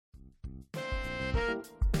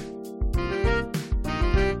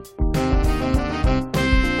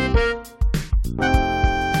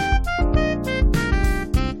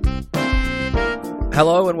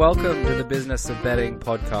Hello and welcome to the Business of Betting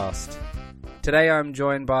podcast. Today I'm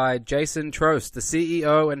joined by Jason Trost, the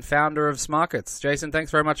CEO and founder of Smarkets. Jason, thanks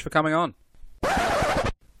very much for coming on.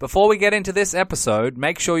 Before we get into this episode,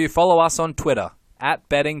 make sure you follow us on Twitter,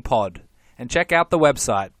 @BettingPod, and check out the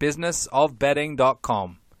website,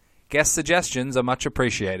 businessofbetting.com. Guest suggestions are much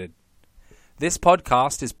appreciated. This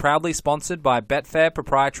podcast is proudly sponsored by Betfair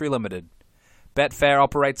Proprietary Limited. Betfair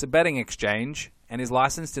operates a betting exchange and is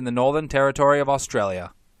licensed in the Northern Territory of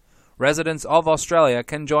Australia. Residents of Australia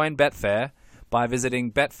can join Betfair by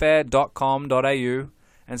visiting betfair.com.au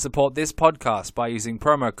and support this podcast by using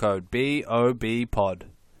promo code BOBPOD.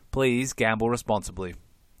 Please gamble responsibly.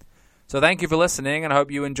 So thank you for listening, and I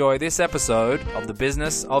hope you enjoy this episode of the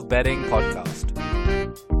Business of Betting podcast.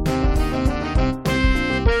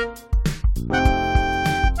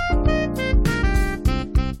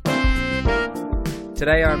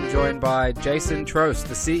 Today I'm joined by Jason Trost,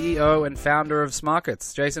 the CEO and founder of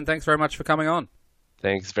Smarkets. Jason, thanks very much for coming on.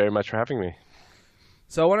 Thanks very much for having me.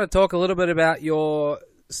 So I want to talk a little bit about your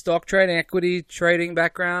stock trading, equity trading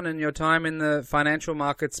background and your time in the financial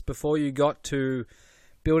markets before you got to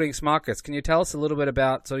building Smarkets. Can you tell us a little bit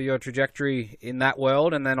about sort of your trajectory in that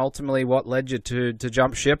world, and then ultimately what led you to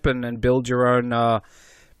jump ship and build your own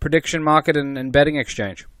prediction market and betting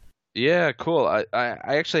exchange? Yeah, cool. I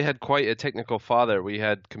actually had quite a technical father. We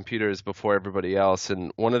had computers before everybody else,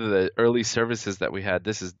 and one of the early services that we had,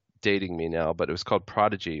 this is dating me now, but it was called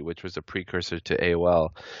Prodigy, which was a precursor to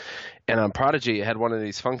AOL. And on Prodigy, it had one of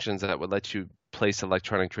these functions that would let you place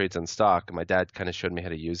electronic trades on stock. And my dad kind of showed me how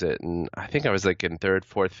to use it. And I think I was like in third,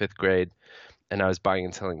 fourth, fifth grade, and I was buying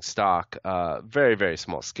and selling stock, very, very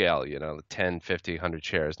small scale, 10, 50, 100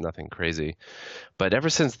 shares, nothing crazy. But ever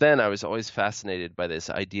since then, I was always fascinated by this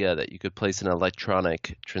idea that you could place an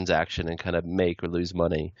electronic transaction and kind of make or lose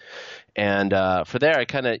money. And for there, I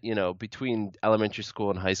kind of, between elementary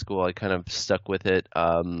school and high school, I kind of stuck with it.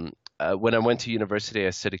 When I went to university,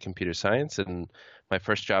 I studied computer science, and my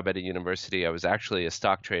first job at a university, I was actually a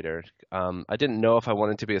stock trader. I didn't know if I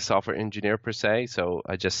wanted to be a software engineer per se, so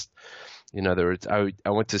I just, I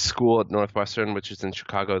went to school at Northwestern, which is in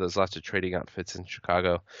Chicago. There's lots of trading outfits in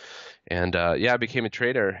Chicago. And I became a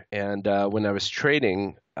trader. And when I was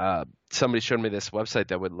trading, somebody showed me this website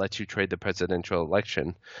that would let you trade the presidential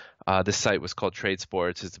election. This site was called Trade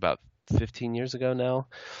Sports. It's about 15 years ago now.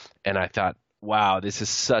 And I thought, wow, this is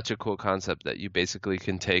such a cool concept that you basically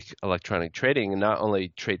can take electronic trading and not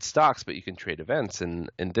only trade stocks, but you can trade events. And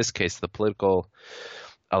in this case, the political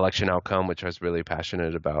election outcome, which I was really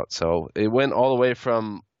passionate about. So it went all the way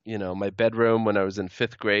from, my bedroom when I was in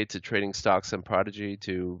fifth grade to trading stocks and Prodigy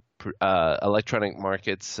to electronic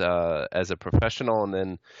markets as a professional. And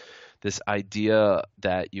then this idea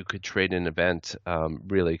that you could trade an event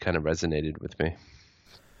really kind of resonated with me.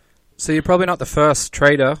 So you're probably not the first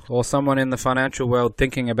trader or someone in the financial world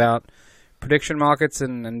thinking about prediction markets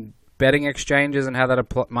and betting exchanges and how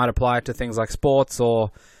that might apply to things like sports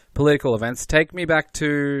or political events. Take me back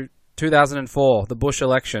to 2004, the Bush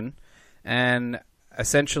election, and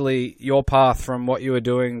essentially your path from what you were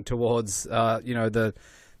doing towards, the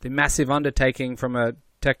massive undertaking from a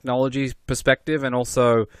technology perspective and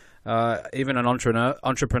also even an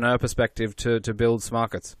entrepreneur perspective to build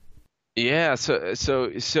Smarkets. Yeah, so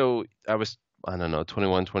I was,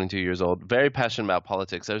 21, 22 years old, very passionate about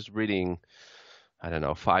politics. I was reading,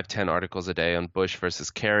 5, 10 articles a day on Bush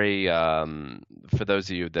versus Kerry. For those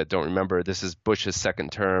of you that don't remember, this is Bush's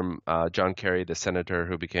second term. John Kerry, the senator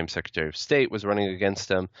who became Secretary of State, was running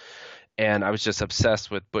against him. And I was just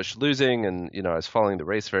obsessed with Bush losing, and I was following the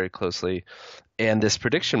race very closely. And this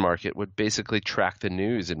prediction market would basically track the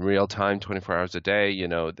news in real time, 24 hours a day.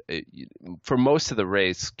 For most of the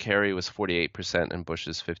race, Kerry was 48% and Bush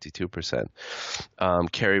is 52%.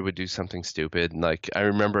 Kerry would do something stupid. Like I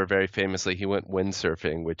remember very famously, he went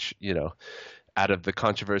windsurfing, which, out of the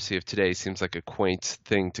controversy of today seems like a quaint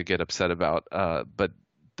thing to get upset about. But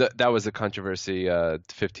that was a controversy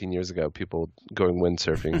 15 years ago, people going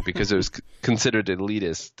windsurfing because it was considered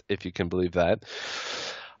elitist, if you can believe that.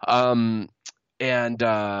 So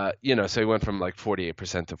he went from like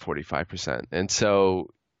 48% to 45%. And so,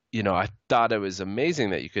 I thought it was amazing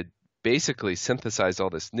that you could basically synthesize all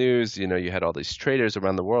this news. You had all these traders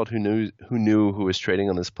around the world who knew who was trading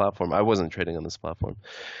on this platform. I wasn't trading on this platform.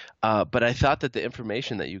 But I thought that the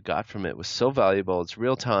information that you got from it was so valuable. It's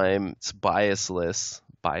real time, it's biasless,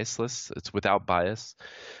 it's without bias,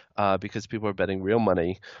 because people are betting real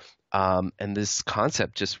money. And this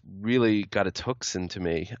concept just really got its hooks into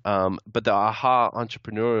me. But the aha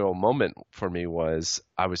entrepreneurial moment for me was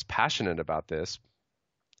I was passionate about this.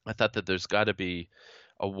 I thought that there's got to be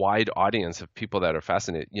a wide audience of people that are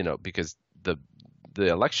fascinated, because the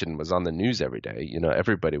election was on the news every day.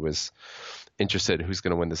 Everybody was interested in who's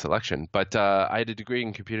going to win this election. But I had a degree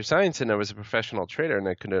in computer science and I was a professional trader and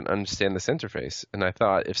I couldn't understand this interface. And I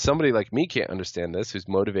thought if somebody like me can't understand this, who's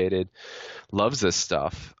motivated, loves this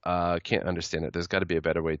stuff, can't understand it, there's got to be a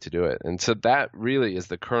better way to do it. And so that really is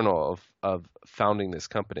the kernel of founding this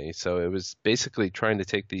company. So it was basically trying to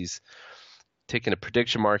taking a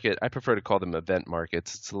prediction market. I prefer to call them event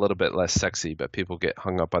markets. It's a little bit less sexy, but people get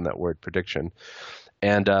hung up on that word prediction,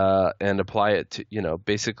 and apply it to,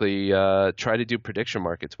 basically try to do prediction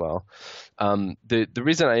markets well. The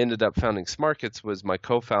reason I ended up founding Smarkets was my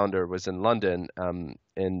co-founder was in London,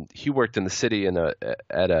 and he worked in the city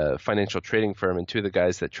at a financial trading firm, and two of the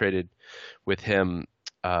guys that traded with him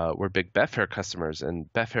were big Betfair customers, and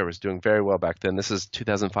Betfair was doing very well back then. This is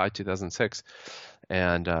 2005, 2006.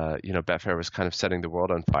 And, Betfair was kind of setting the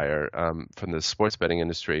world on fire from the sports betting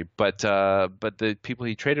industry. But the people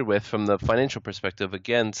he traded with from the financial perspective,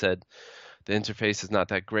 again, said the interface is not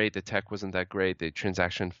that great. The tech wasn't that great. The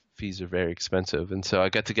transaction fees are very expensive. And so I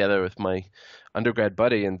got together with my undergrad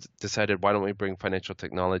buddy and decided, why don't we bring financial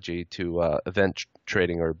technology to event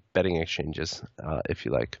trading or betting exchanges, if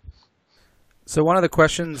you like. So one of the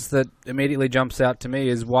questions that immediately jumps out to me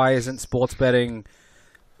is, why isn't sports betting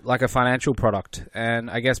like a financial product? And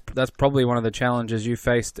I guess that's probably one of the challenges you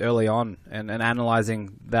faced early on and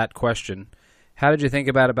analyzing that question. How did you think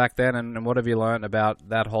about it back then, and what have you learned about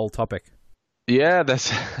that whole topic? Yeah,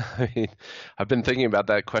 I've been thinking about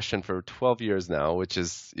that question for 12 years now, which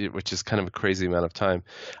is kind of a crazy amount of time.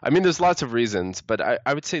 I mean, there's lots of reasons, but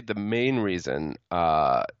I would say the main reason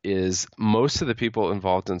is most of the people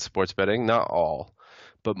involved in sports betting, not all,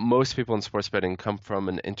 but most people in sports betting come from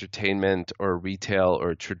an entertainment or retail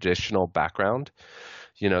or traditional background.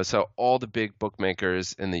 So all the big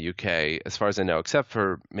bookmakers in the UK, as far as I know, except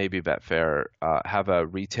for maybe Betfair, have a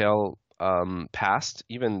retail past.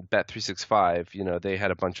 Even Bet365, they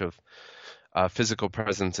had a bunch of physical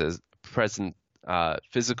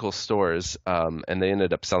physical stores, and they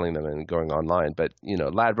ended up selling them and going online. But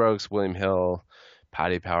Ladbrokes, William Hill,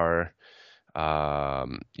 Paddy Power,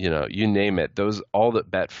 you name it. All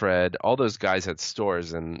that Betfred, all those guys had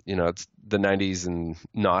stores, and it's the 90s and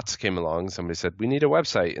knots came along. Somebody said we need a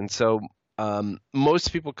website, and so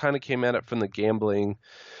most people kind of came at it from the gambling,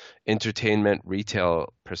 entertainment,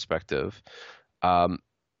 retail perspective.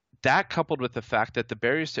 That coupled with the fact that the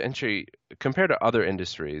barriers to entry compared to other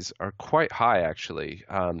industries are quite high, actually.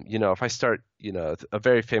 If I start, a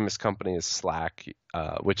very famous company is Slack,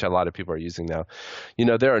 which a lot of people are using now.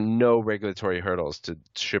 There are no regulatory hurdles to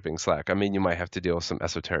shipping Slack. I mean, you might have to deal with some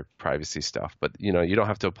esoteric privacy stuff, but you don't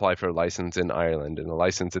have to apply for a license in Ireland and a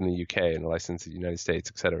license in the UK and a license in the United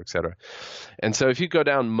States, et cetera, et cetera. And so if you go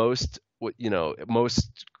down most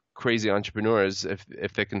crazy entrepreneurs,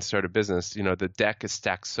 if they can start a business, the deck is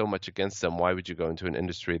stacked so much against them. Why would you go into an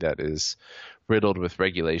industry that is riddled with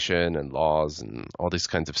regulation and laws and all these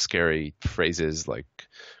kinds of scary phrases like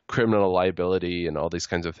criminal liability and all these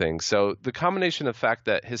kinds of things? So the combination of the fact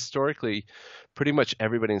that historically pretty much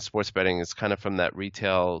everybody in sports betting is kind of from that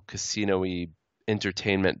retail casino-y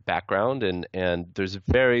entertainment background, and there's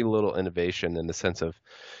very little innovation in the sense of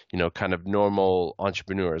kind of normal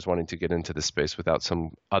entrepreneurs wanting to get into the space without some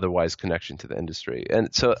otherwise connection to the industry.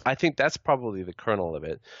 And so I think that's probably the kernel of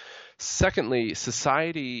it. Secondly,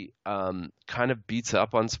 society kind of beats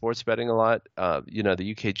up on sports betting a lot. The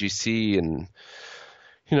UKGC and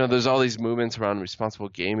there's all these movements around responsible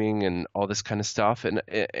gaming and all this kind of stuff,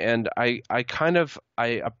 and I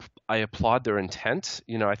applaud their intent.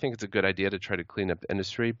 I think it's a good idea to try to clean up the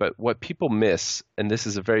industry, but what people miss, and this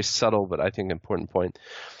is a very subtle but I think important point,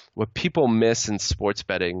 what people miss in sports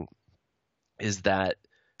betting is that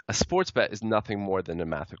a sports bet is nothing more than a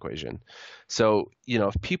math equation. So,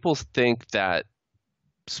 if people think that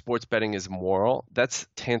sports betting is moral, that's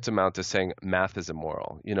tantamount to saying math is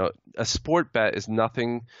immoral. A sport bet is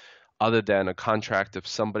nothing other than a contract of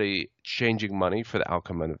somebody changing money for the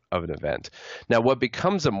outcome of an event. Now, what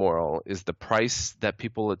becomes immoral is the price that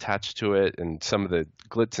people attach to it and some of the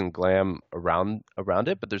glitz and glam around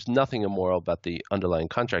it, but there's nothing immoral about the underlying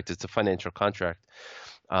contract. It's a financial contract,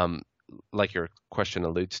 like your question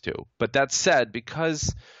alludes to. But that said,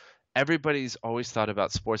 because everybody's always thought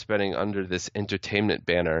about sports betting under this entertainment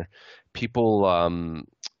banner, people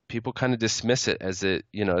kind of dismiss it as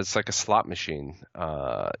it's like a slot machine.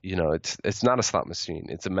 It's not a slot machine.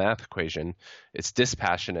 It's a math equation. It's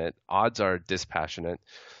dispassionate. Odds are dispassionate.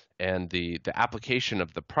 the application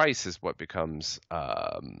of the price is what becomes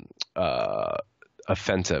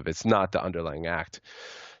offensive. It's not the underlying act.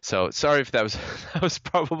 So sorry if that was that was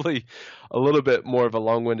probably a little bit more of a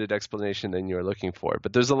long-winded explanation than you were looking for.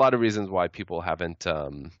 But there's a lot of reasons why people haven't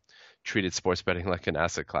treated sports betting like an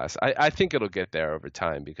asset class. I think it'll get there over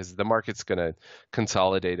time because the market's going to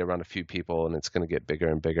consolidate around a few people and it's going to get bigger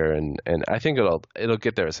and bigger. And I think it'll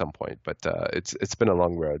get there at some point. But it's been a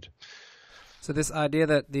long road. So this idea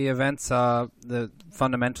that the events are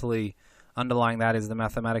fundamentally underlying that is the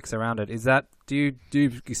mathematics around it. Is that do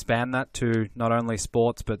you expand that to not only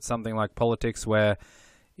sports but something like politics where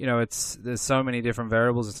there's so many different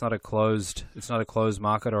variables. It's not a closed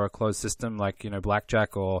market or a closed system like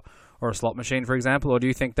blackjack or a slot machine, for example. Or do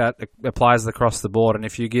you think that applies across the board? And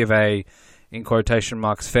if you give a, in quotation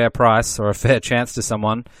marks, fair price or a fair chance to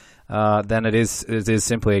someone, then it is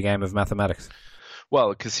simply a game of mathematics.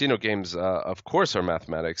 Well, casino games, of course, are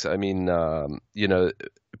mathematics. I mean,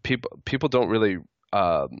 people don't really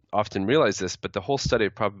often realize this, but the whole study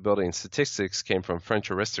of probability and statistics came from French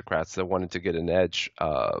aristocrats that wanted to get an edge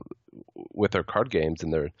with their card games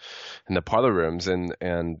in the parlor rooms,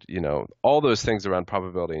 and all those things around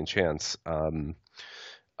probability and chance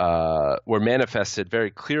were manifested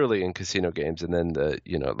very clearly in casino games. And then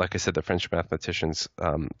like I said, the French mathematicians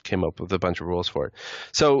came up with a bunch of rules for it.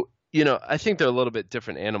 So I think they're a little bit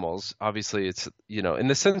different animals. Obviously, it's in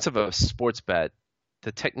the sense of a sports bet.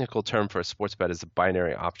 The technical term for a sports bet is a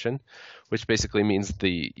binary option, which basically means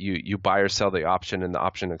you buy or sell the option and the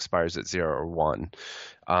option expires at 0 or 1.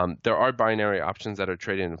 There are binary options that are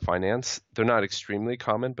traded in finance. They're not extremely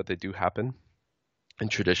common, but they do happen in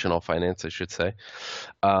traditional finance, I should say.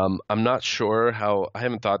 I'm not sure I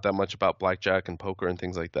haven't thought that much about blackjack and poker and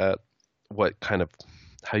things like that,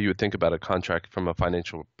 how you would think about a contract from a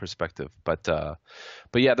financial perspective. But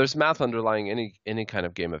yeah, there's math underlying any kind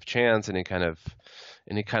of game of chance, any kind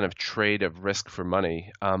of trade of risk for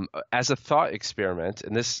money. As a thought experiment,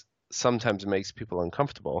 and this sometimes makes people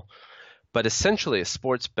uncomfortable, but essentially a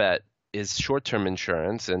sports bet is short-term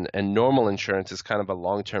insurance, and normal insurance is kind of a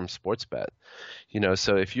long-term sports bet.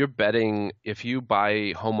 So if you buy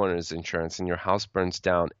homeowners insurance and your house burns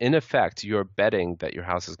down, in effect, you're betting that your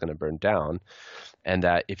house is going to burn down. And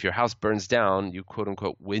that if your house burns down, you quote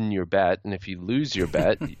unquote win your bet. And if you lose your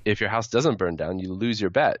bet, if your house doesn't burn down, you lose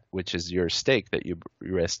your bet, which is your stake that you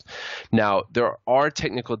risked. Now, there are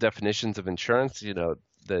technical definitions of insurance.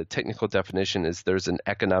 The technical definition is there's an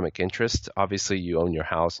economic interest. Obviously, you own your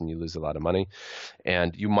house and you lose a lot of money.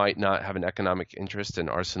 And you might not have an economic interest in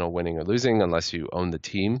Arsenal winning or losing unless you own the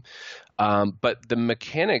team. But the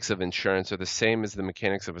mechanics of insurance are the same as the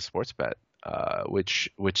mechanics of a sports bet.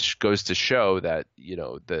 Which goes to show that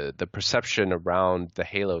the perception around the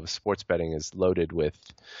halo of sports betting is loaded with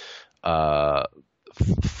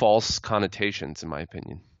false connotations, in my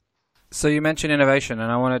opinion. So you mentioned innovation,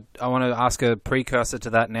 and I want to ask a precursor to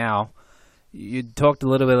that now. You talked a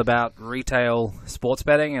little bit about retail sports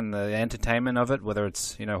betting and the entertainment of it, whether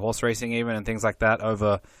it's horse racing even and things like that,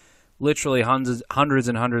 over literally hundreds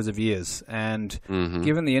and hundreds of years. And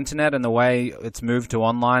given the internet and the way it's moved to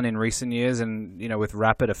online in recent years, and with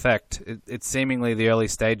rapid effect, it's seemingly the early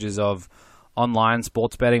stages of online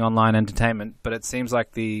sports betting, online entertainment. But it seems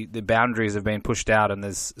like the boundaries have been pushed out, and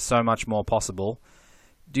there's so much more possible.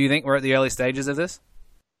 Do you think we're at the early stages of this?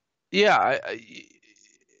 Yeah,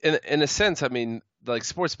 in a sense, I mean, like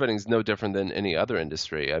sports betting is no different than any other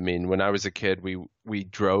industry. I mean, when I was a kid, we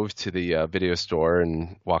drove to the video store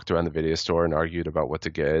and walked around the video store and argued about what to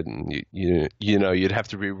get, and you'd have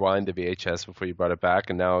to rewind the VHS before you brought it back.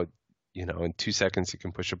 And now, in 2 seconds you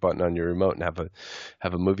can push a button on your remote and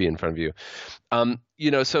have a movie in front of you.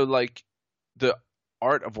 So like the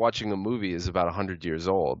art of watching a movie is about 100 years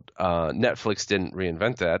old. Netflix didn't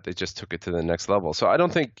reinvent that; they just took it to the next level. So I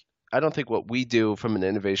don't think what we do from an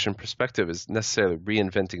innovation perspective is necessarily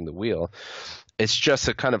reinventing the wheel. It's just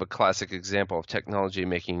a kind of a classic example of technology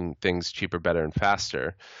making things cheaper, better, and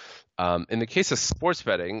faster. In the case of sports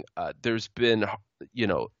betting, there's been,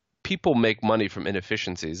 people make money from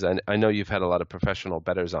inefficiencies. And I know you've had a lot of professional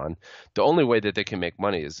bettors on. The only way that they can make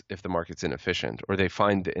money is if the market's inefficient, or they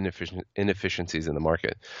find the inefficiencies in the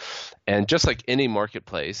market. And just like any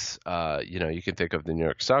marketplace, you can think of the New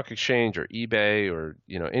York Stock Exchange or eBay or,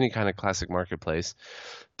 any kind of classic marketplace.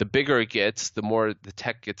 The bigger it gets, the more the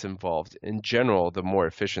tech gets involved. In general, the more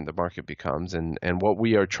efficient the market becomes. And what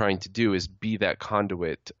we are trying to do is be that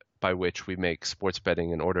conduit by which we make sports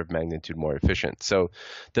betting an order of magnitude more efficient. So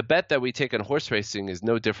the bet that we take on horse racing is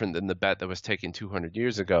no different than the bet that was taken 200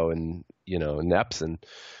 years ago in Epsom.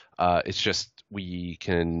 It's just we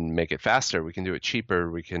can make it faster, we can do it cheaper,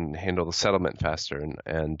 we can handle the settlement faster,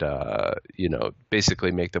 and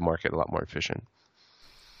basically make the market a lot more efficient.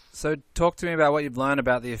 So talk to me about what you've learned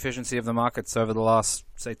about the efficiency of the markets over the last,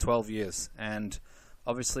 say, 12 years. And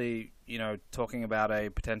obviously, talking about a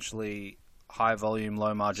potentially high volume,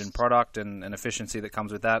 low margin product and an efficiency that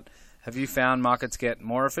comes with that. Have you found markets get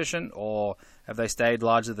more efficient, or have they stayed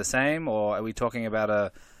largely the same, or are we talking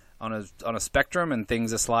about on a spectrum and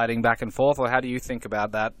things are sliding back and forth, or how do you think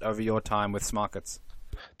about that over your time with Smarkets?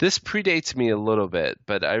 This predates me a little bit,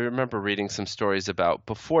 but I remember reading some stories about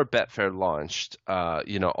before Betfair launched,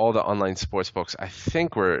 all the online sports books, I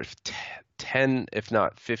think were 10, if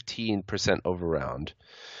not 15% overround,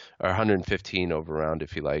 or 115 overround,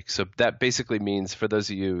 if you like. So that basically means, for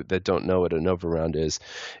those of you that don't know what an overround is,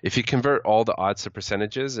 if you convert all the odds to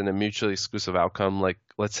percentages in a mutually exclusive outcome, like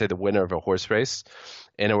let's say the winner of a horse race,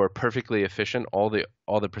 and it were perfectly efficient, all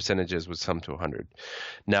the percentages would sum to 100.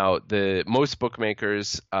 Now, the most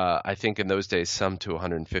bookmakers, I think in those days, sum to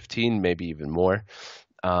 115, maybe even more.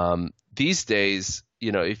 These days,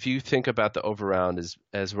 if you think about the overround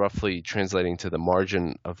as roughly translating to the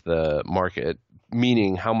margin of the market,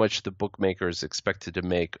 meaning how much the bookmakers expected to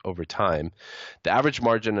make over time, the average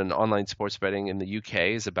margin in online sports betting in the UK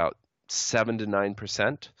is about 7 to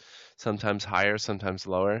 9%, sometimes higher, sometimes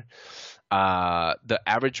lower. The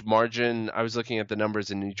average margin, I was looking at the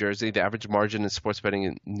numbers in New Jersey, the average margin in sports betting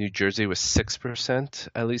in New Jersey was 6%,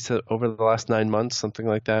 at least over the last 9 months, something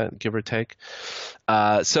like that, give or take.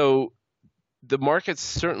 So the markets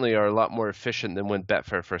certainly are a lot more efficient than when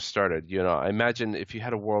Betfair first started. I imagine if you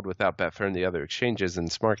had a world without Betfair and the other exchanges and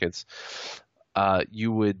Smarkets,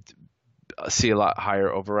 you would see a lot higher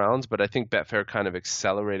overrounds, but I think Betfair kind of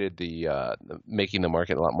accelerated the making the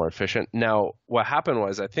market a lot more efficient. Now, what happened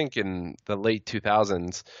was, I think in the late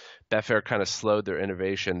 2000s, Betfair kind of slowed their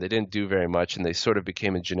innovation. They didn't do very much, and they sort of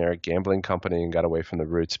became a generic gambling company and got away from the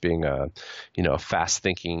roots being a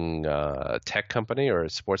fast-thinking tech company or a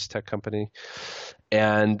sports tech company.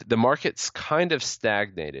 And the market's kind of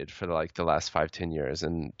stagnated for the last 5-10 years.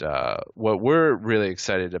 And what we're really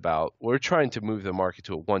excited about, we're trying to move the market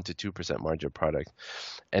to a 1% to 2% margin product.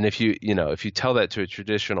 And if you tell that to a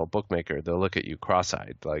traditional bookmaker, they'll look at you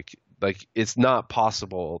cross-eyed. Like it's not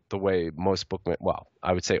possible the way most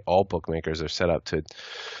I would say all bookmakers are set up to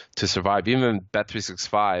survive. Even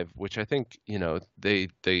Bet365, which I think, they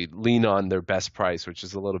lean on their best price, which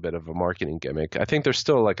is a little bit of a marketing gimmick. I think they're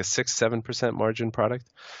still like a 6-7% margin product.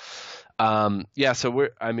 So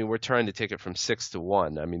we're trying to take it from 6 to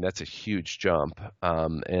 1. I mean, that's a huge jump.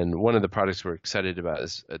 And one of the products we're excited about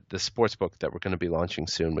is the sports book that we're going to be launching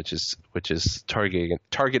soon, which is targeting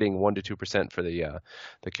 1% to 2% for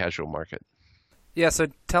the casual market. Yeah, so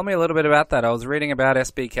tell me a little bit about that. I was reading about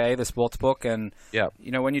SBK, the sports book, and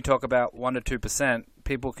when you talk about 1% to 2%,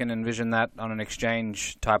 people can envision that on an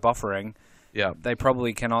exchange type offering. Yeah, they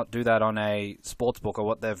probably cannot do that on a sports book, or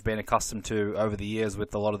what they've been accustomed to over the years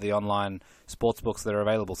with a lot of the online sports books that are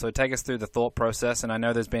available. So take us through the thought process, and I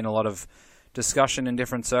know there's been a lot of discussion in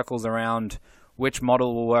different circles around which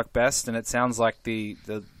model will work best, and it sounds like the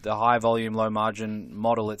high volume, low margin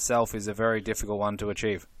model itself is a very difficult one to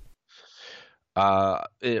achieve.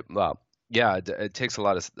 It takes a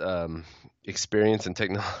lot of experience and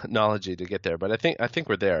technology to get there, but I think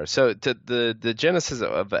we're there. So the genesis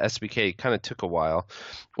of SBK kind of took a while.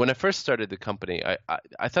 When I first started the company,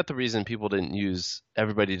 I thought the reason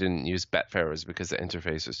everybody didn't use Betfair was because the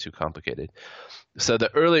interface was too complicated. So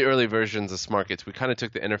the early versions of Smarkets, we kind of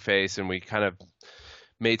took the interface and we kind of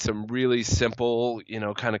made some really simple,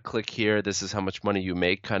 kind of click here, this is how much money you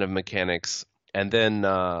make kind of mechanics. And then,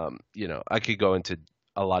 I could go into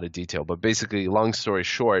a lot of detail, but basically, long story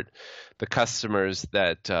short, the customers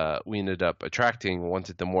that we ended up attracting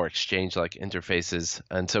wanted the more exchange-like interfaces,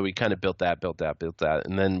 and so we kind of built that,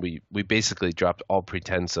 and then we basically dropped all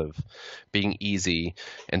pretense of being easy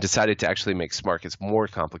and decided to actually make Smarkets more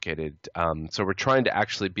complicated. So we're trying to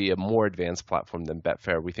actually be a more advanced platform than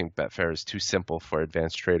Betfair. We think Betfair is too simple for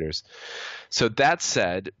advanced traders. So that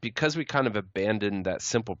said, because we kind of abandoned that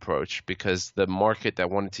simple approach, because the market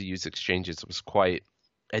that wanted to use exchanges was quite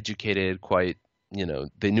educated,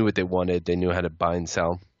 they knew what they wanted, they knew how to buy and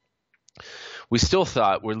sell. We still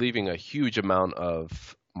thought we're leaving a huge amount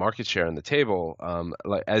of market share on the table.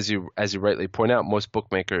 Like as you rightly point out, most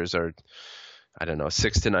bookmakers are,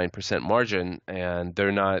 6 to 9% margin, and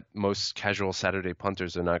most casual Saturday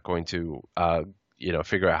punters are not going to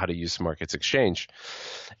figure out how to use Smarkets exchange.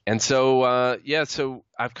 And so, so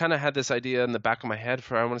I've kind of had this idea in the back of my head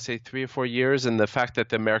for, I want to say 3 or 4 years. And the fact that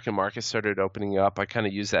the American market started opening up, I kind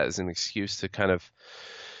of use that as an excuse to kind of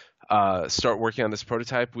start working on this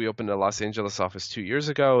prototype. We opened a Los Angeles office 2 years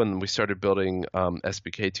ago, and we started building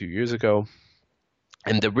SBK 2 years ago.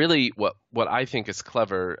 And the really what I think is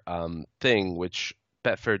clever thing, which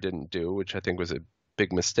Betfair didn't do, which I think was a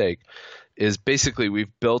big mistake, is basically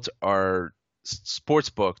we've built our sports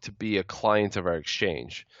book to be a client of our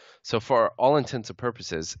exchange. So for all intents and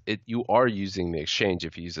purposes, you are using the exchange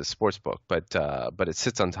if you use a sports book, but it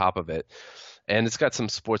sits on top of it, and it's got some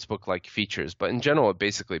sportsbook like features. But in general, it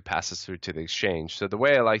basically passes through to the exchange. So the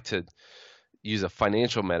way I like to use a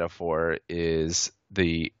financial metaphor is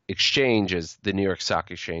the exchange is the New York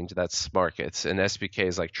Stock Exchange, that's markets, and SBK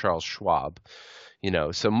is like Charles Schwab.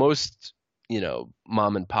 So most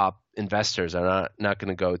mom and pop investors are not going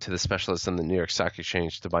to go to the specialist on the New York Stock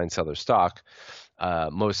Exchange to buy and sell their stock.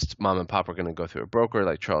 Most mom and pop are going to go through a broker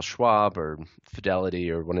like Charles Schwab or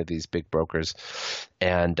Fidelity or one of these big brokers.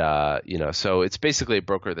 And, so it's basically a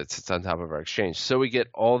broker that sits on top of our exchange. So we get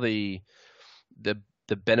all the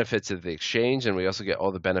benefits of the exchange, and we also get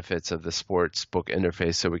all the benefits of the sports book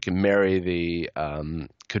interface. So we can marry the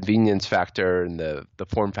convenience factor and the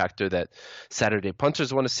form factor that Saturday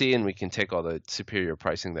punters want to see, and we can take all the superior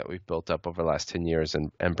pricing that we've built up over the last 10 years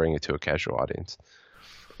and bring it to a casual audience.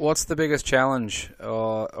 What's the biggest challenge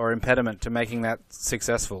or impediment to making that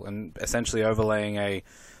successful and essentially overlaying a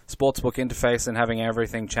sportsbook interface and having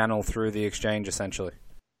everything channel through the exchange essentially?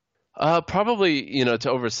 Probably, to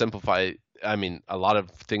oversimplify, I mean, a lot of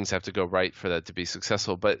things have to go right for that to be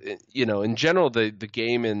successful. But, in general, the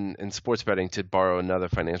game in sports betting, to borrow another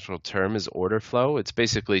financial term, is order flow. It's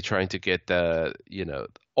basically trying to get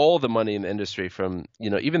all the money in the industry from,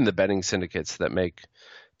 even the betting syndicates that make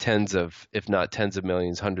tens of, if not tens of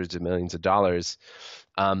millions, hundreds of millions of dollars.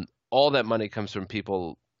 All that money comes from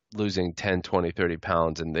people losing 10, 20, 30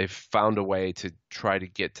 pounds, and they've found a way to try to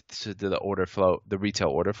get to the order flow, the retail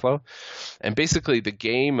order flow. And basically the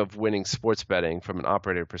game of winning sports betting from an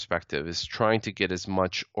operator perspective is trying to get as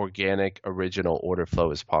much organic, original order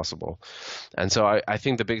flow as possible. And so I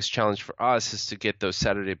think the biggest challenge for us is to get those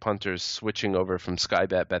Saturday punters switching over from Sky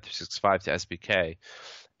Bet, Bet365 to SBK.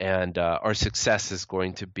 And our success is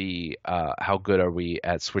going to be how good are we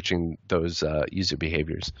at switching those user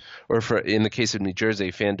behaviors. Or in the case of New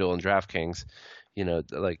Jersey, FanDuel and DraftKings,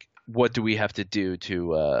 what do we have to do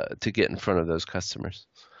to get in front of those customers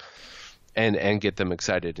and get them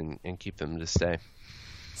excited and keep them to stay.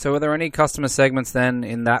 So are there any customer segments then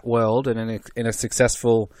in that world and in a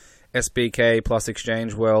successful SBK plus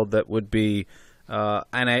exchange world that would be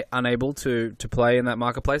unable to play in that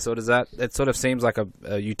marketplace, or does that? It sort of seems like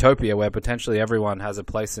a utopia where potentially everyone has a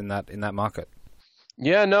place in that market.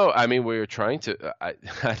 Yeah, no, I mean, we were trying to. I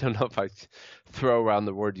don't know if I throw around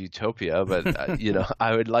the word utopia, but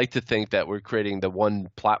I would like to think that we're creating the one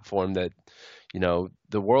platform that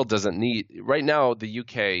the world doesn't need right now. The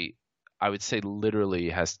UK, I would say, literally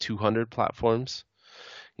has 200 platforms.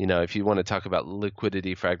 If you want to talk about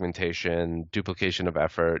liquidity fragmentation, duplication of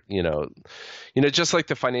effort, just like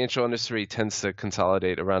the financial industry tends to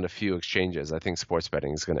consolidate around a few exchanges, I think sports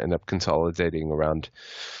betting is going to end up consolidating around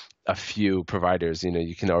a few providers.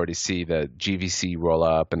 You can already see the GVC roll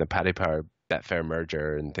up and the Paddy Power Betfair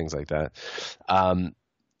merger and things like that.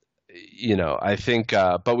 I think,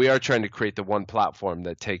 but we are trying to create the one platform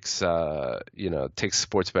that takes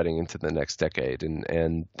sports betting into the next decade.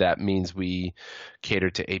 And that means we cater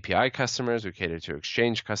to API customers, we cater to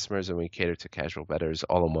exchange customers, and we cater to casual bettors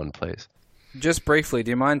all in one place. Just briefly,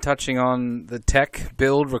 do you mind touching on the tech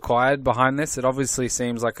build required behind this? It obviously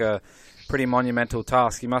seems like a pretty monumental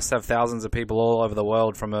task. You must have thousands of people all over the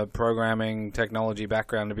world from a programming technology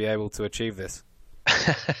background to be able to achieve this.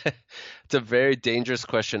 It's a very dangerous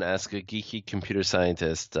question to ask a geeky computer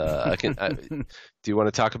scientist. Do you want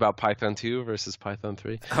to talk about Python 2 versus Python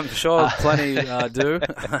 3? I'm sure plenty do.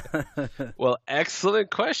 Well,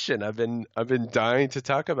 excellent question. I've been dying to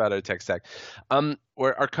talk about our tech stack.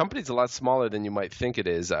 Our company's a lot smaller than you might think it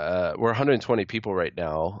is. We're 120 people right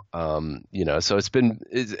now. So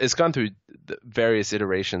it's gone through the various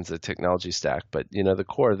iterations of the technology stack, but the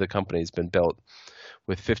core of the company has been built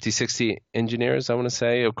with 50, 60 engineers, I want to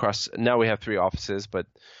say, across. Now we have 3 offices, but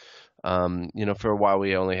for a while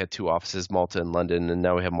we only had 2 offices, Malta and London, and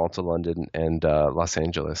now we have Malta, London, and Los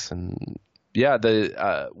Angeles. And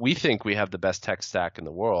yeah, we think we have the best tech stack in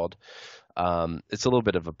the world. It's a little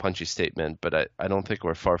bit of a punchy statement, but I don't think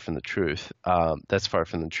we're far from the truth. That's far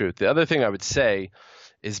from the truth. The other thing I would say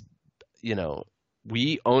is,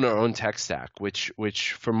 we own our own tech stack, which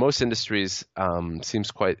for most industries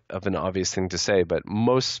seems quite of an obvious thing to say, but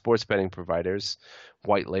most sports betting providers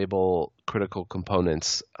white label critical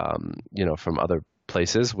components, from other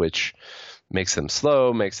places, which makes them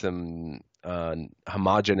slow, makes them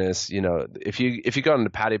homogenous. If you go into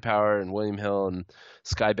Paddy Power and William Hill and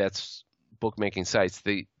Sky Bet's bookmaking sites,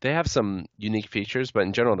 they have some unique features, but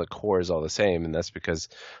in general the core is all the same, and that's because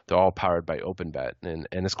they're all powered by OpenBet, and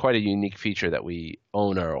it's quite a unique feature that we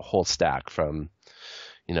own our whole stack from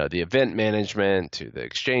the event management to the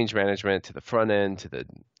exchange management to the front end to the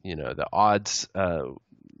odds,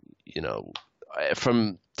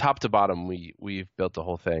 from top to bottom we've built the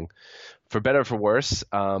whole thing, for better or for worse,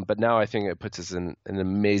 but now I think it puts us in an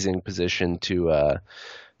amazing position to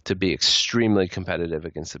be extremely competitive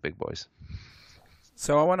against the big boys.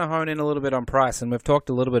 So I want to hone in a little bit on price, and we've talked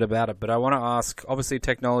a little bit about it, but I want to ask, obviously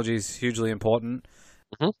technology is hugely important,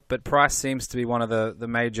 but price seems to be one of the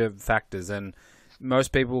major factors, and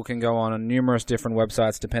most people can go on numerous different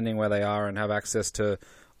websites depending where they are and have access to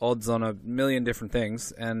odds on a million different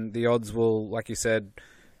things, and the odds will, like you said,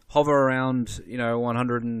 hover around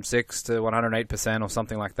 106 to 108% or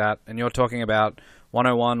something like that, and you're talking about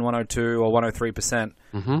 101, 102, or 103%.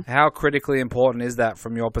 How critically important is that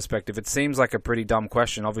from your perspective? It seems like a pretty dumb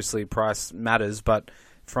question. Obviously, price matters, but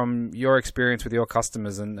from your experience with your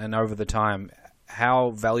customers and over the time,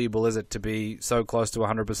 how valuable is it to be so close to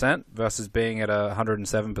 100% versus being at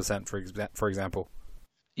 107%, for example?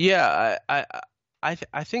 Yeah, I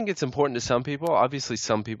think it's important to some people. Obviously,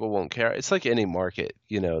 some people won't care. It's like any market,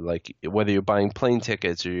 like whether you're buying plane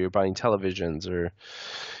tickets or you're buying televisions, or,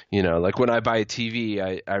 like when I buy a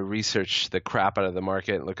TV, I research the crap out of the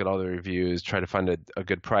market, look at all the reviews, try to find a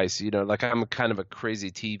good price. Like I'm kind of a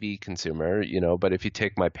crazy TV consumer, but if you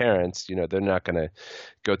take my parents, they're not going to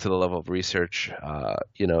go to the level of research,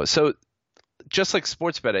 So just like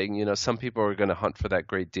sports betting, some people are going to hunt for that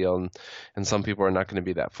great deal, and some people are not going to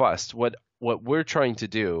be that fussed. What we're trying to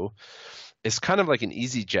do is kind of like an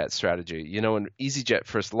EasyJet strategy. When EasyJet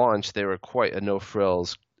first launched, they were quite a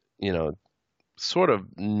no-frills, sort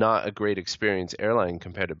of not a great experience airline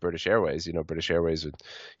compared to British Airways. British Airways,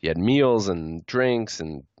 you had meals and drinks,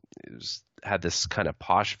 and had this kind of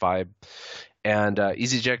posh vibe. And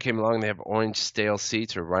EasyJet came along. They have orange stale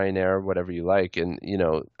seats, or Ryanair, whatever you like. And,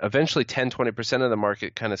 eventually 10, 20% of the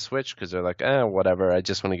market kind of switched because they're like, whatever. I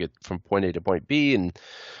just want to get from point A to point B, and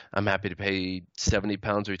I'm happy to pay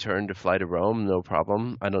 £70 return to fly to Rome. No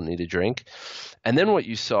problem. I don't need a drink. And then what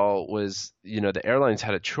you saw was, the airlines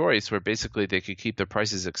had a choice where basically they could keep their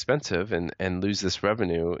prices expensive and lose this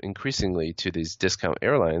revenue increasingly to these discount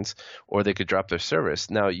airlines, or they could drop their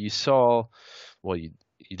service. Now you saw,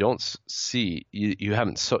 you don't see, you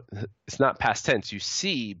haven't, so it's not past tense. You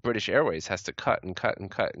see British Airways has to cut and cut and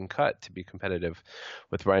cut and cut to be competitive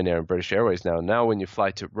with Ryanair and British Airways now. Now when you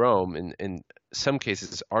fly to Rome, in some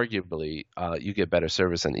cases, arguably, you get better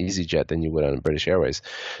service on EasyJet than you would on British Airways.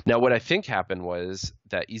 Now what I think happened was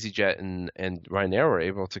that EasyJet and Ryanair were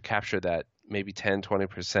able to capture that maybe 10,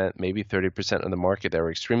 20%, maybe 30% of the market. They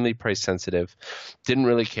were extremely price sensitive, didn't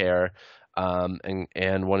really care.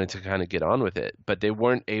 And wanted to kind of get on with it, but they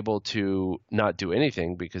weren't able to not do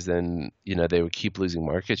anything, because then, they would keep losing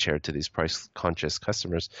market share to these price conscious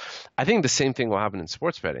customers. I think the same thing will happen in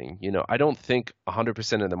sports betting. I don't think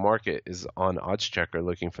 100% of the market is on OddsChecker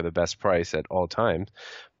looking for the best price at all times,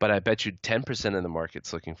 but I bet you 10% of the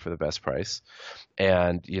market's looking for the best price.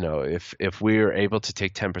 And, if we're able to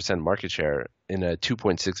take 10% market share in a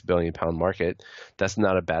 2.6 billion pound market, that's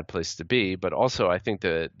not a bad place to be. But also I think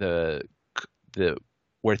the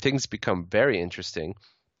where things become very interesting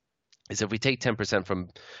is if we take 10% from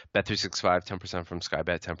Bet365, 10% from Sky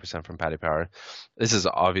Bet, 10% from Paddy Power. This is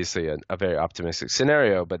obviously a very optimistic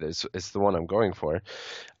scenario, but it's the one I'm going for.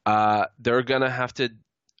 They're going to have to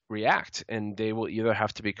react, and they will either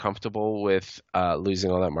have to be comfortable with losing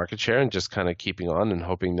all that market share and just kind of keeping on and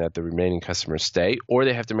hoping that the remaining customers stay, or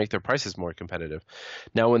they have to make their prices more competitive.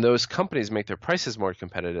 Now, when those companies make their prices more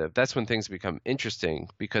competitive, that's when things become interesting,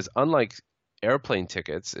 because unlike airplane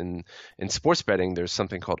tickets in sports betting, there's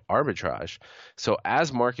something called arbitrage. So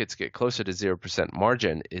as markets get closer to 0%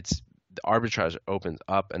 margin, the arbitrage opens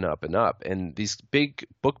up and up and up. And these big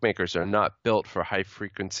bookmakers are not built for high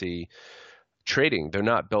frequency trading. They're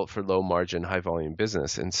not built for low margin, high volume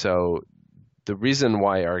business. And so the reason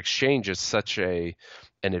why our exchange is such an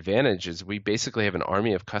advantage is we basically have an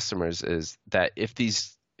army of customers, is that if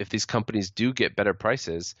these companies do get better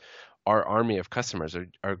prices, our army of customers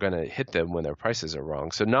are going to hit them when their prices are wrong.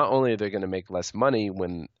 So not only are they going to make less money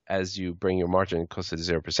as you bring your margin closer to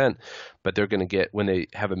 0%, but they're going to get, when they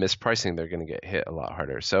have a mispricing, they're going to get hit a lot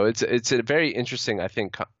harder. So it's a very interesting, I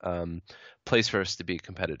think, place for us to be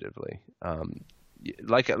competitively.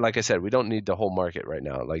 Like I said, we don't need the whole market right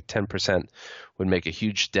now. Like 10% would make a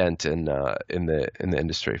huge dent in the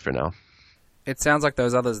industry for now. It sounds like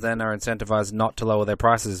those others then are incentivized not to lower their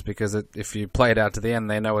prices because if you play it out to the end,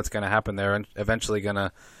 they know what's going to happen. They're eventually going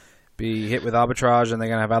to be hit with arbitrage and they're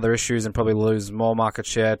going to have other issues and probably lose more market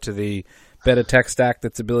share to the better tech stack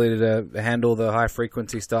that's ability to handle the high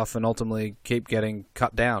frequency stuff and ultimately keep getting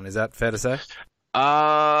cut down. Is that fair to say?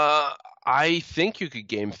 I think you could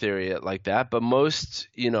game theory it like that, but most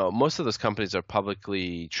of those companies are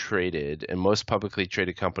publicly traded, and most publicly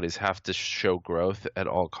traded companies have to show growth at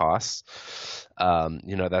all costs.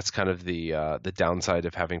 That's kind of the downside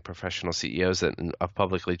of having professional CEOs of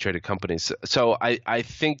publicly traded companies. So I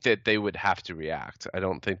think that they would have to react. I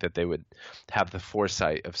don't think that they would have the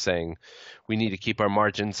foresight of saying, we need to keep our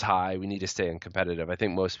margins high, we need to stay uncompetitive. I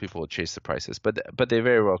think most people would chase the prices, but they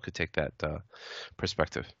very well could take that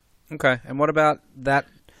perspective. Okay, and what about that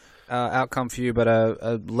outcome for you, but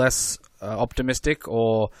a less optimistic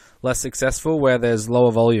or less successful where there's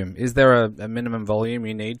lower volume? Is there a minimum volume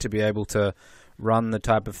you need to be able to run the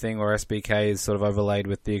type of thing where SBK is sort of overlaid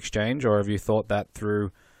with the exchange, or have you thought that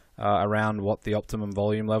through around what the optimum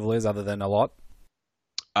volume level is other than a lot?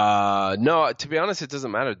 No, to be honest, it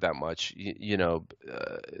doesn't matter that much.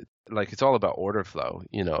 Like it's all about order flow.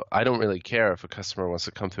 I don't really care if a customer wants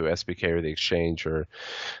to come through SBK or the exchange or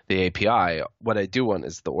the API. What I do want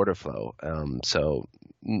is the order flow. So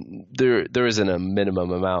there isn't a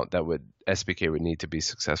minimum amount that SBK would need to be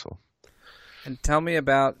successful. And tell me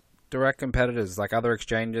about direct competitors, like other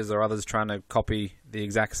exchanges or others trying to copy the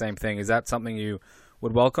exact same thing. Is that something you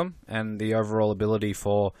would welcome, and the overall ability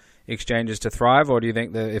for exchanges to thrive? Or do you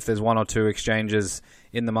think that if there's one or two exchanges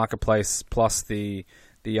in the marketplace plus the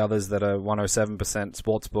others that are 107%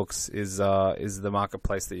 sports books is the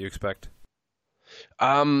marketplace that you expect?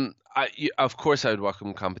 Of course, I would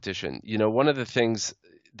welcome competition. One of the things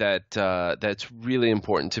that's really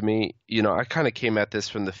important to me, I kind of came at this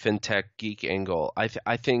from the fintech geek angle.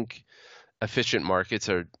 I think efficient markets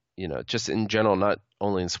are, just in general, not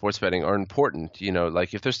only in sports betting, are important.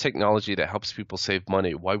 Like if there's technology that helps people save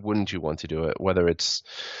money, why wouldn't you want to do it? Whether it's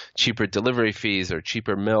cheaper delivery fees or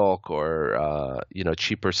cheaper milk or,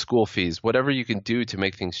 cheaper school fees, whatever you can do to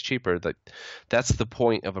make things cheaper, that's the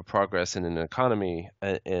point of a progress in an economy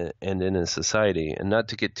and in a society. And not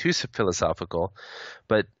to get too philosophical,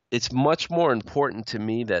 but it's much more important to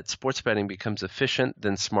me that sports betting becomes efficient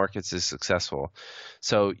than Smarkets is successful.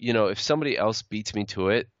 So, if somebody else beats me to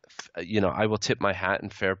it, I will tip my hat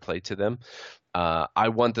and fair play to them. I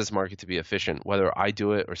want this market to be efficient, whether I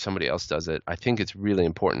do it or somebody else does it. I think it's really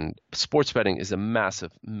important. Sports betting is a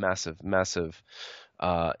massive, massive, massive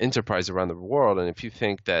enterprise around the world. And if you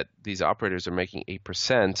think that these operators are making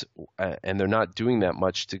 8% and they're not doing that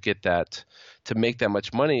much to make that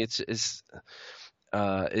much money,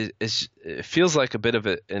 it feels like a bit of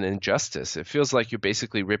an injustice. It feels like you're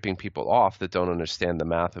basically ripping people off that don't understand the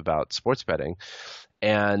math about sports betting.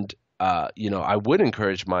 And, I would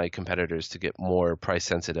encourage my competitors to get more price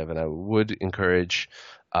sensitive, and I would encourage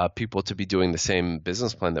people to be doing the same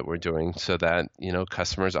business plan that we're doing so that,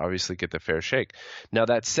 customers obviously get their fair shake. Now,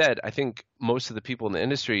 that said, I think most of the people in the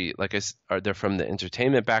industry, they're from the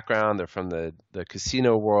entertainment background, they're from the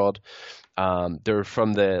casino world, they're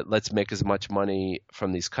from the let's make as much money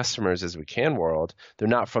from these customers as we can world. They're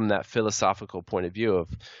not from that philosophical point of view of,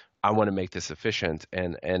 I want to make this efficient.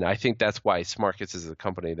 And I think that's why Smarkets is a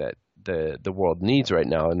company that the world needs right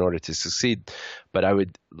now in order to succeed. But I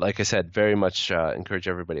would, like I said, very much encourage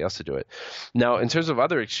everybody else to do it. Now, in terms of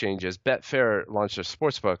other exchanges, Betfair launched a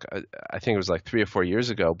sportsbook, I think it was like 3 or 4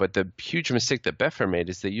 years ago. But the huge mistake that Betfair made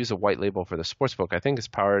is they use a white label for the sportsbook. I think it's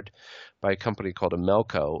powered by a company called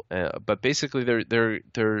Amelco. But basically, their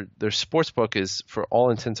sportsbook is, for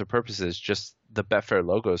all intents and purposes, just the Betfair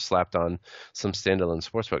logo slapped on some standalone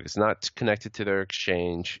sportsbook. It's not connected to their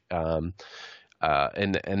exchange. And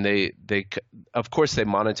they of course they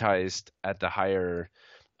monetized at the higher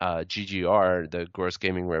GGR, the gross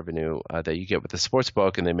gaming revenue that you get with the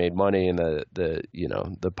sportsbook, and they made money, and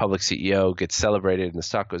the public CEO gets celebrated and the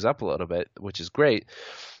stock goes up a little bit, which is great.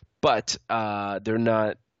 But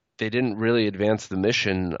they didn't really advance the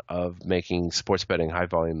mission of making sports betting high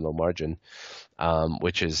volume, low margin,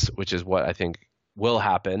 which is what I think will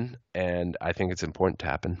happen, and I think it's important to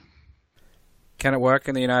happen. Can it work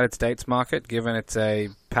in the United States market, given it's a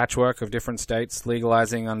patchwork of different states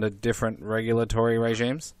legalizing under different regulatory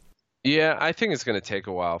regimes? Yeah, I think it's going to take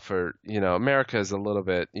a while for, America is a little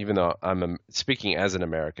bit, even though I'm speaking as an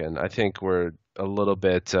American, I think we're a little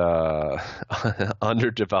bit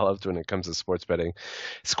underdeveloped when it comes to sports betting.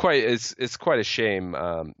 It's quite a shame.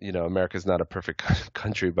 America's not a perfect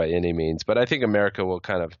country by any means, but I think America will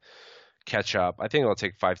kind of catch up. I think it'll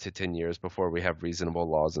take 5 to 10 years before we have reasonable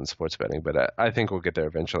laws in sports betting, but I think we'll get there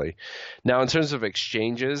eventually. Now, in terms of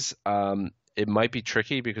exchanges, it might be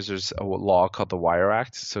tricky because there's a law called the Wire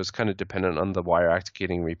Act, so it's kind of dependent on the Wire Act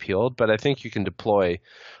getting repealed. But I think you can deploy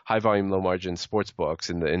high volume, low margin sports books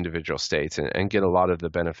in the individual states and get a lot of the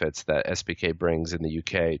benefits that SBK brings in the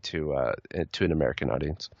UK to an American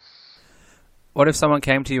audience. What if someone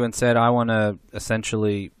came to you and said, I want to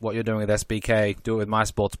essentially, what you're doing with SBK, do it with my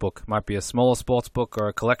sports book? It might be a smaller sports book or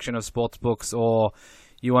a collection of sports books, or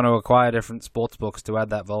you want to acquire different sports books to add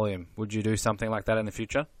that volume. Would you do something like that in the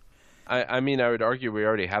future? I mean, I would argue we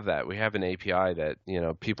already have that. We have an API that,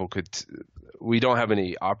 people could. We don't have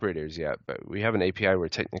any operators yet, but we have an API where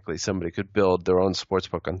technically somebody could build their own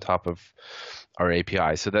sportsbook on top of our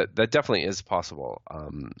API. So that definitely is possible.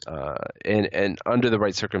 And under the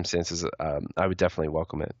right circumstances, I would definitely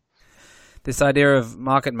welcome it. This idea of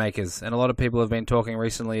market makers, and a lot of people have been talking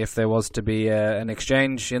recently, if there was to be an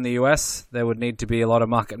exchange in the US, there would need to be a lot of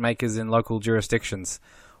market makers in local jurisdictions.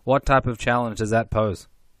 What type of challenge does that pose?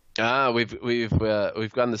 We've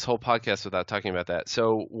gone this whole podcast without talking about that.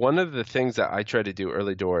 So one of the things that I tried to do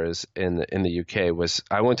early doors in the UK was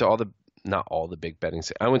I went to not all the big betting.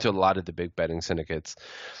 I went to a lot of the big betting syndicates,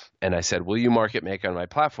 and I said, "Will you market make on my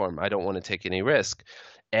platform? I don't want to take any risk."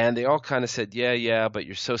 And they all kind of said, "Yeah, but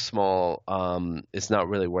you're so small. It's not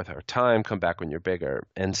really worth our time. Come back when you're bigger."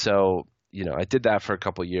 And so, I did that for a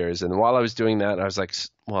couple of years. And while I was doing that, I was like,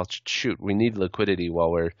 "Well, shoot, we need liquidity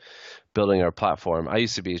while we're building our platform. I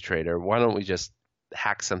used to be a trader. Why don't we just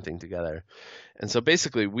hack something together?" And so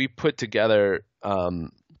basically we put together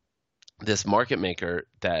this market maker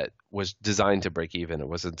that was designed to break even. It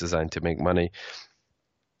wasn't designed to make money.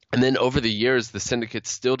 And then over the years, the syndicate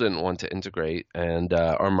still didn't want to integrate, and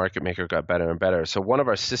our market maker got better and better. So one of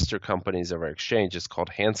our sister companies of our exchange is called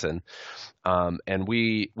Hanson, and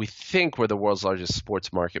we think we're the world's largest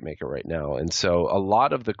sports market maker right now. And so a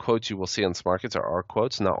lot of the quotes you will see on Smarkets are our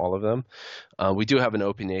quotes, not all of them. We do have an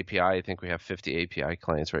open API. I think we have 50 API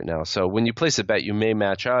clients right now. So when you place a bet, you may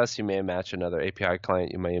match us, you may match another API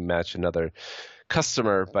client, you may match another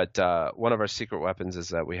customer, but one of our secret weapons is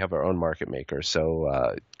that we have our own market maker.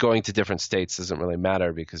 So going to different states doesn't really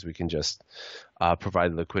matter because we can just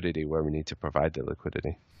provide liquidity where we need to provide the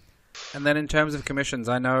liquidity. And then in terms of commissions,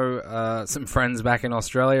 I know some friends back in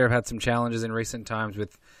Australia have had some challenges in recent times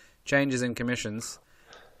with changes in commissions.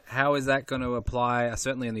 How is that going to apply,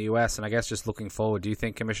 certainly in the US, and I guess just looking forward? Do you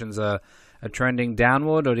think commissions are trending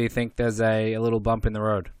downward, or do you think there's a little bump in the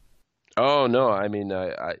road? Oh, no. I mean,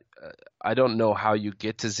 I don't know how you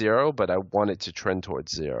get to zero, but I want it to trend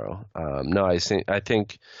towards zero. No, I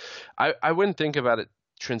think I wouldn't think about it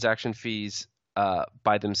transaction fees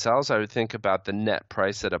by themselves. I would think about the net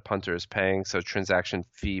price that a punter is paying, so transaction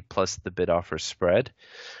fee plus the bid offer spread.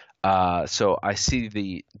 So I see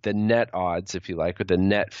the net odds, if you like, or the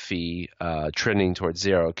net fee trending towards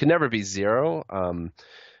zero. It can never be zero.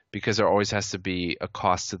 Because there always has to be a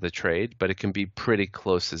cost to the trade, but it can be pretty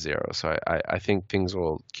close to zero. So I think things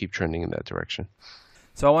will keep trending in that direction.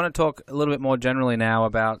 So I want to talk a little bit more generally now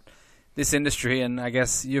about this industry, and I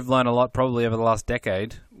guess you've learned a lot probably over the last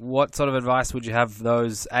decade. What sort of advice would you have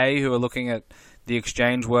those, A, who are looking at the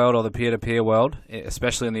exchange world or the peer-to-peer world,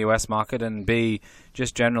 especially in the US market, and B,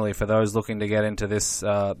 just generally for those looking to get into this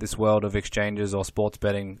world of exchanges or sports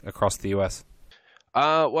betting across the US?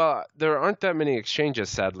 Well, there aren't that many exchanges,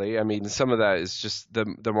 sadly. I mean, some of that is just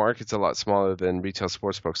the market's a lot smaller than retail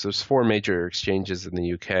sportsbooks. There's 4 major exchanges in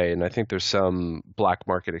the UK, and I think there's some black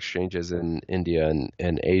market exchanges in India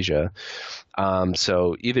and Asia.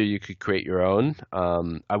 So either you could create your own.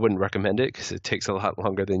 I wouldn't recommend it because it takes a lot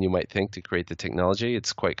longer than you might think to create the technology.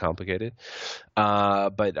 It's quite complicated.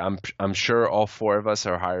 But I'm sure all 4 of us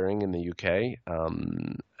are hiring in the UK.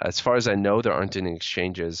 As far as I know, there aren't any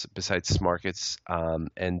exchanges besides Smarkets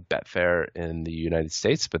and Betfair in the United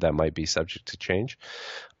States, but that might be subject to change.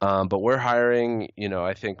 But we're hiring.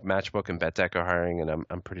 I think Matchbook and BetDeck are hiring, and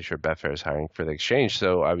I'm pretty sure Betfair is hiring for the exchange.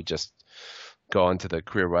 So I would just go onto the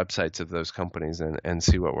career websites of those companies and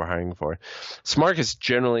see what we're hiring for. Smarkets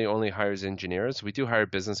generally only hires engineers. We do hire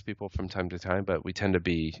business people from time to time, but we tend to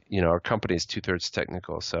be, our company is 2/3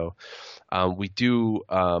 technical. So we do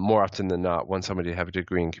more often than not want somebody to have a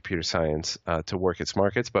degree in computer science to work at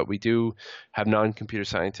Smarkets, but we do have non-computer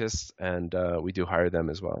scientists, and we do hire them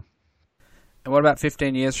as well. And what about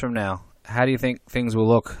 15 years from now? How do you think things will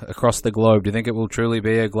look across the globe? Do you think it will truly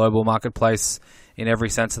be a global marketplace in every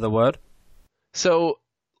sense of the word? So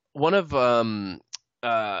one of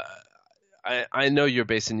I know you're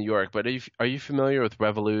based in New York, but are you familiar with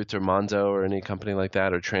Revolut or Monzo or any company like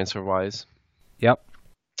that, or TransferWise? Yep.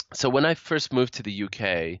 So when I first moved to the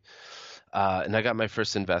UK, and I got my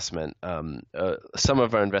first investment. Some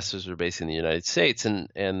of our investors were based in the United States,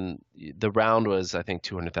 and the round was, I think,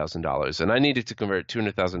 $200,000, and I needed to convert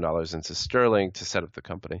 $200,000 into sterling to set up the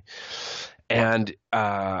company. And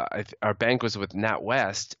our bank was with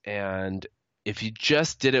NatWest, and if you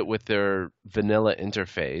just did it with their vanilla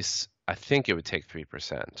interface, I think it would take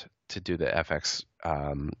 3% to do the FX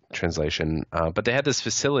translation. But they had this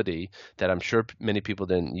facility that I'm sure many people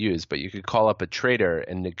didn't use, but you could call up a trader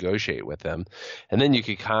and negotiate with them, and then you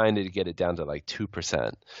could kind of get it down to like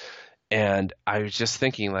 2%. And I was just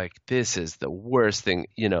thinking, like, this is the worst thing.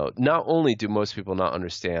 Not only do most people not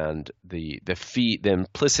understand the fee, the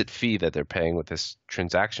implicit fee that they're paying with this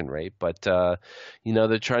transaction rate, but they're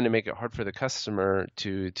trying to make it hard for the customer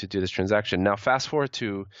to do this transaction. Now, fast forward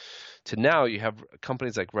to now, you have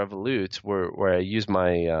companies like Revolut, where I use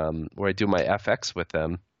where I do my FX with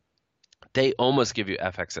them. They almost give you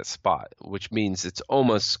FX at spot, which means it's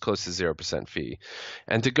almost close to 0% fee.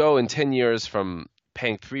 And to go in 10 years from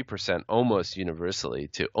paying 3% almost universally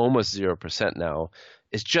to almost 0% now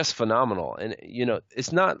is just phenomenal. And,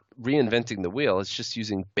 it's not reinventing the wheel. It's just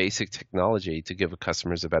using basic technology to give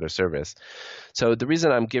customers a better service. So the reason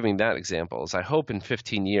I'm giving that example is I hope in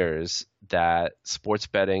 15 years that sports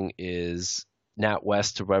betting is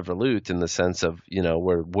NatWest to Revolut, in the sense of,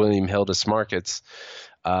 we're William Hill to Smarkets.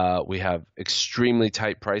 We have extremely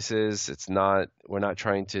tight prices. We're not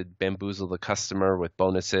trying to bamboozle the customer with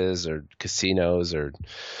bonuses or casinos or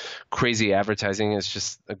crazy advertising. It's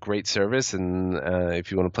just a great service. And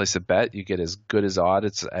if you want to place a bet, you get as good as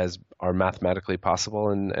odds as are mathematically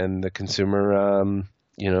possible. And the consumer,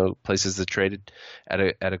 places the trade at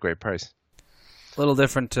a great price. A little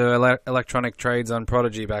different to electronic trades on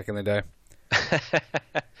Prodigy back in the day.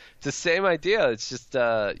 It's the same idea. It's just,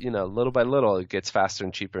 little by little, it gets faster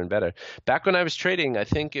and cheaper and better. Back when I was trading, I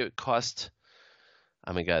think it cost,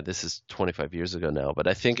 oh my God, this is 25 years ago now, but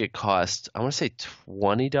I think it cost, I want to say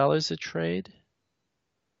 $20 a trade.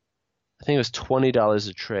 I think it was $20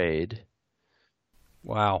 a trade.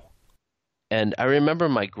 Wow. And I remember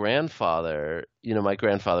my grandfather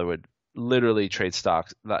would literally trade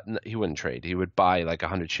stocks. He wouldn't trade. He would buy like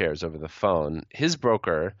 100 shares over the phone. His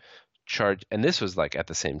broker charged, and this was like at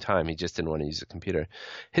the same time, he just didn't want to use a computer.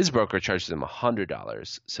 His broker charged him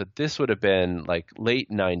 $100. So this would have been like late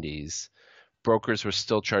 90s. Brokers were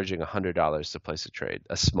still charging $100 to place a trade,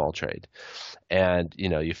 a small trade. And,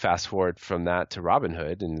 you fast forward from that to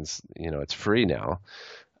Robinhood, and it's free now.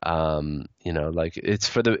 It's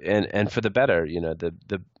for the better,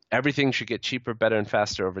 the everything should get cheaper, better, and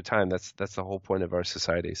faster over time. That's the whole point of our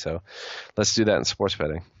society. So let's do that in sports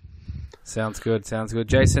betting. Sounds good.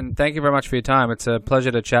 Jason, thank you very much for your time. It's a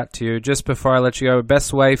pleasure to chat to you. Just before I let you go,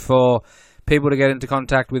 best way for people to get into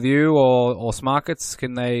contact with you or Smarkets,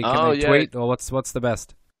 can they tweet, or what's the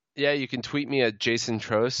best? Yeah, you can tweet me at Jason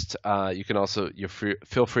Trost. You can also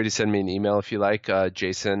feel free to send me an email if you like,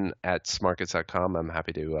 jason@smarkets.com. I'm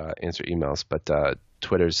happy to answer emails, but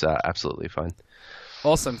Twitter's absolutely fine.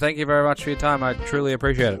 Awesome. Thank you very much for your time. I truly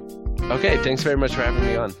appreciate it. Okay, thanks very much for having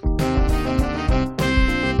me on.